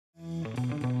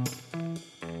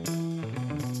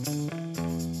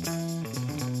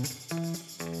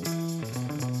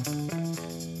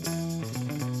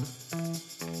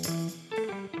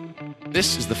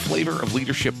This is the Flavor of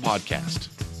Leadership podcast.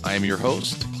 I am your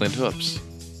host, Clint Hoops.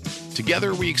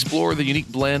 Together, we explore the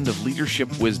unique blend of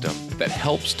leadership wisdom that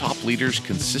helps top leaders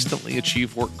consistently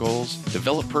achieve work goals,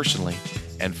 develop personally,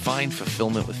 and find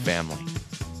fulfillment with family.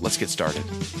 Let's get started.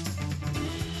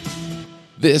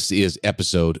 This is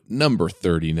episode number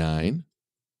 39.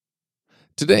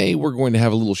 Today, we're going to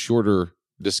have a little shorter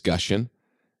discussion.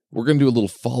 We're going to do a little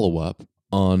follow-up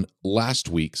on last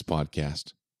week's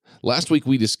podcast. Last week,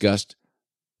 we discussed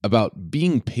about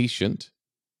being patient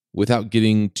without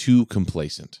getting too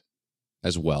complacent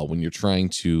as well when you're trying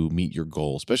to meet your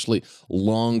goal, especially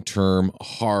long-term,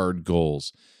 hard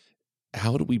goals.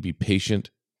 How do we be patient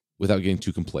without getting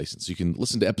too complacent? So you can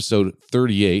listen to episode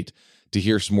 38 to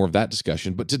hear some more of that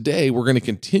discussion. But today, we're going to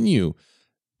continue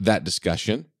that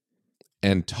discussion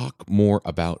and talk more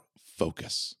about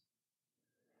focus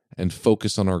and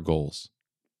focus on our goals.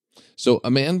 So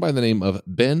a man by the name of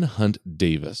Ben Hunt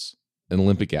Davis, an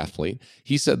Olympic athlete,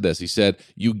 he said this. He said,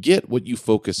 "You get what you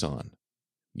focus on.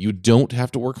 You don't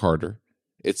have to work harder.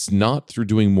 It's not through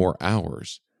doing more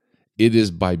hours. It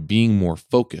is by being more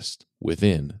focused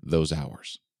within those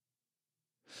hours."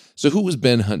 So who was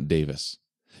Ben Hunt Davis?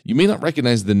 You may not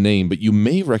recognize the name, but you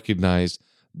may recognize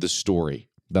the story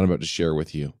that I'm about to share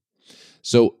with you.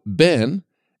 So Ben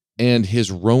and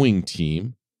his rowing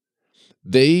team,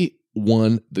 they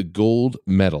won the gold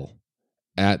medal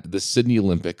at the Sydney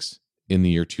Olympics in the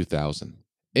year 2000.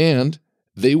 And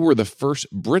they were the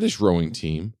first British rowing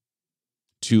team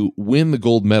to win the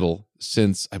gold medal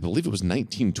since, I believe it was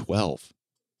 1912.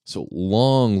 So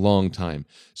long time.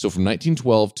 So from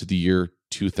 1912 to the year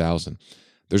 2000.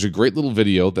 There's a great little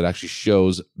video that actually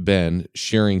shows Ben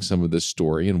sharing some of this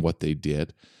story and what they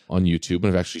did on YouTube. And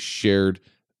I've actually shared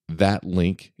that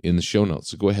link in the show notes.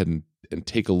 So go ahead and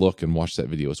take a look and watch that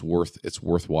video. It's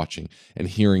worth watching and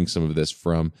hearing some of this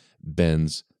from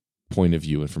Ben's point of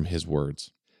view and from his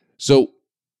words. So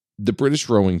the British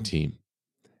rowing team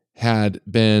had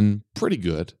been pretty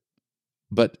good,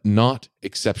 but not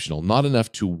exceptional, not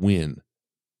enough to win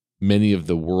many of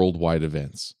the worldwide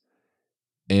events.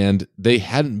 And they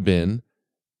hadn't been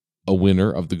a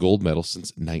winner of the gold medal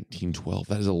since 1912.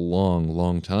 That is a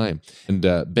long time. And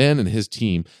Ben and his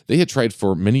team, they had tried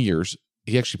for many years.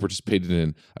 He actually participated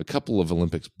in a couple of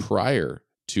Olympics prior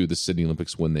to the Sydney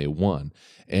Olympics when they won,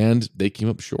 and they came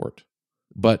up short.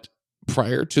 But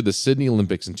prior to the Sydney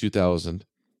Olympics in 2000,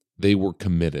 they were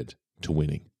committed to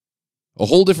winning. A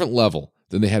whole different level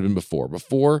than they had been before.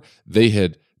 Before, they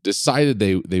had decided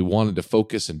they wanted to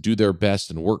focus and do their best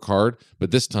and work hard,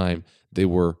 but this time they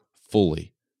were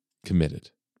fully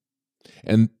committed.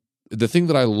 And the thing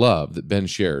that I love that Ben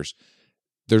shares,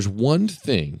 there's one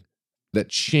thing that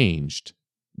changed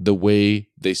the way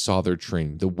they saw their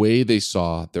training, the way they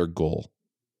saw their goal.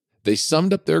 They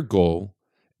summed up their goal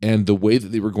and the way that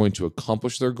they were going to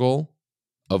accomplish their goal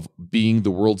of being the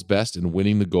world's best and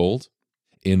winning the gold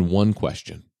in one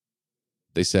question.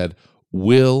 They said,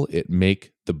 will it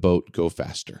make the boat go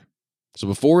faster? So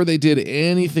before they did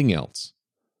anything else,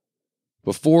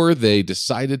 before they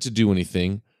decided to do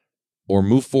anything or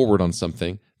move forward on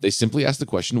something, they simply asked the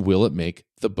question, will it make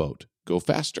the boat go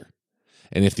faster?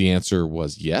 And if the answer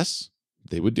was yes,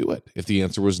 they would do it. If the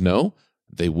answer was no,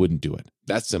 they wouldn't do it.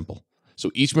 That's simple.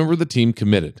 So each member of the team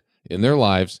committed in their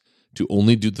lives to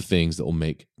only do the things that will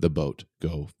make the boat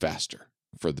go faster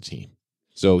for the team.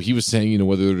 So he was saying,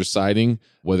 whether they're deciding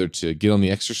whether to get on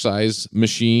the exercise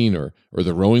machine or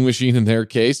the rowing machine in their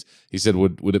case, he said,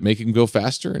 would it make him go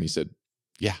faster? And he said,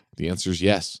 yeah, the answer is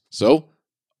yes. So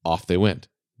off they went.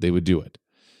 They would do it.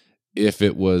 If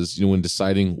it was, when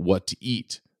deciding what to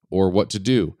eat or what to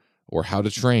do or how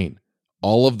to train,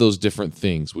 all of those different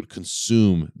things would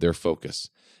consume their focus.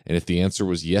 And if the answer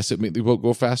was yes, it made the boat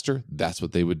go faster, that's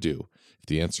what they would do. If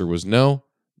the answer was no,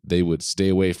 they would stay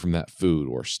away from that food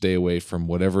or stay away from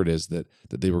whatever it is that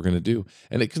they were going to do.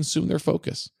 And it consumed their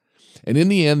focus. And in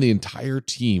the end, the entire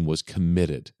team was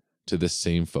committed to this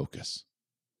same focus.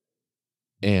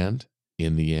 And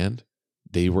in the end,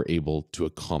 they were able to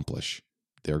accomplish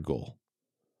their goal.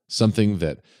 Something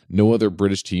that no other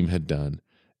British team had done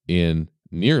in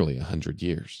nearly 100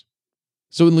 years.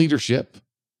 So in leadership,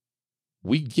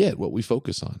 we get what we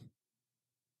focus on.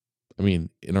 I mean,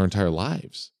 in our entire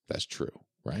lives, that's true,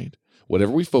 right?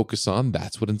 Whatever we focus on,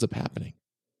 that's what ends up happening.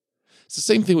 It's the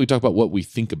same thing we talk about what we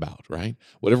think about, right?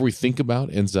 Whatever we think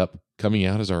about ends up coming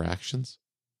out as our actions.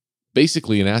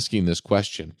 Basically, in asking this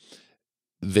question,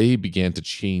 they began to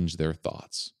change their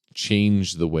thoughts,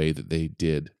 change the way that they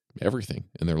did everything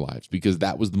in their lives, because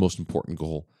that was the most important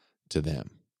goal to them.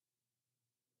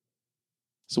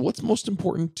 So what's most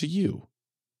important to you?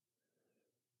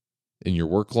 in your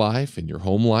work life, in your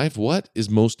home life? What is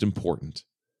most important?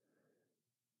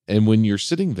 And when you're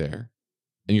sitting there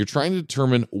and you're trying to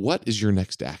determine what is your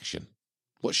next action,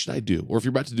 what should I do? Or if you're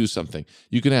about to do something,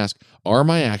 you can ask, are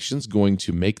my actions going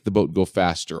to make the boat go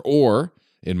faster? Or,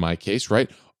 in my case, right,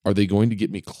 are they going to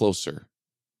get me closer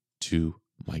to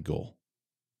my goal?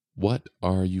 What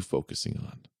are you focusing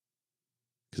on?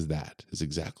 Because that is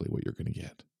exactly what you're going to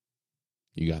get.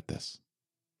 You got this.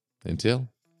 Until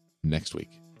next week.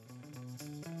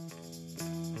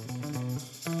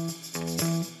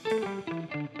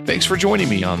 Thanks for joining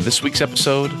me on this week's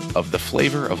episode of the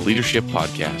Flavor of Leadership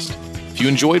podcast. If you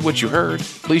enjoyed what you heard,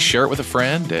 please share it with a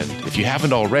friend. And if you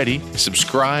haven't already,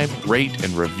 subscribe, rate,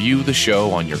 and review the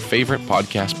show on your favorite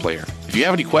podcast player. If you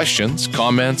have any questions,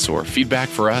 comments, or feedback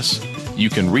for us, you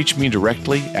can reach me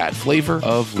directly at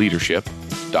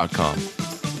flavorofleadership.com.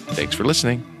 Thanks for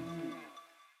listening.